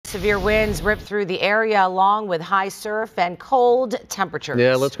Severe winds ripped through the area along with high surf and cold temperatures.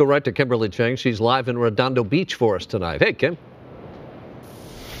 Yeah, let's go right to Kimberly Cheng. She's live in Redondo Beach for us tonight. Hey, Kim.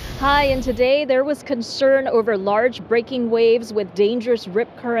 Hi, and today there was concern over large breaking waves with dangerous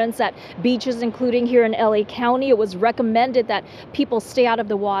rip currents at beaches, including here in LA County. It was recommended that people stay out of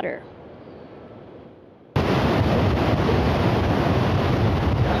the water.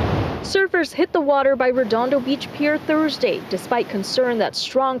 Surfers hit the water by Redondo Beach Pier Thursday, despite concern that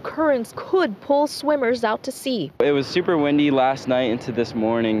strong currents could pull swimmers out to sea. It was super windy last night into this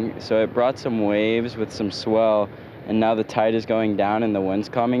morning, so it brought some waves with some swell, and now the tide is going down and the wind's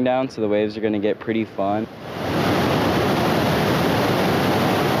calming down, so the waves are going to get pretty fun.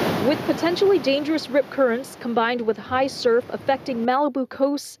 With potentially dangerous rip currents combined with high surf affecting Malibu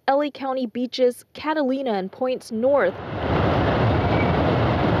coasts, LA County beaches, Catalina, and points north,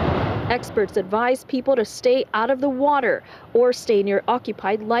 experts advise people to stay out of the water or stay near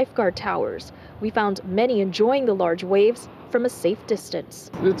occupied lifeguard towers. We found many enjoying the large waves from a safe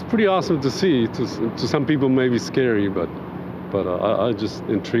distance. It's pretty awesome to see. To some people, maybe scary, but I'm just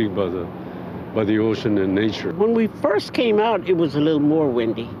intrigued by the ocean and nature. When we first came out, it was a little more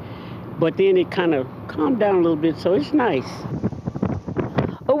windy, but then it kind of calmed down a little bit, so it's nice.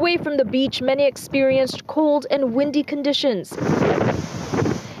 Away from the beach, many experienced cold and windy conditions.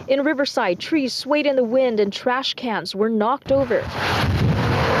 In Riverside, trees swayed in the wind and trash cans were knocked over.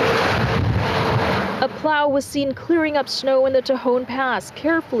 A plow was seen clearing up snow in the Tejon Pass,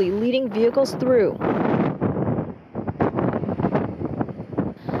 carefully leading vehicles through.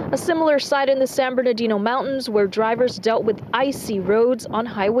 A similar sight in the San Bernardino Mountains, where drivers dealt with icy roads on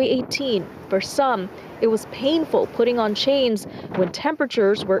Highway 18. For some, it was painful putting on chains when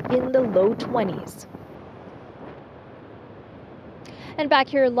temperatures were in the low 20s. And back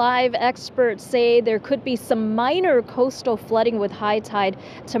here live, experts say there could be some minor coastal flooding with high tide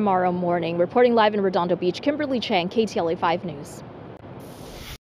tomorrow morning. Reporting live in Redondo Beach, Kimberly Cheng, KTLA 5 News.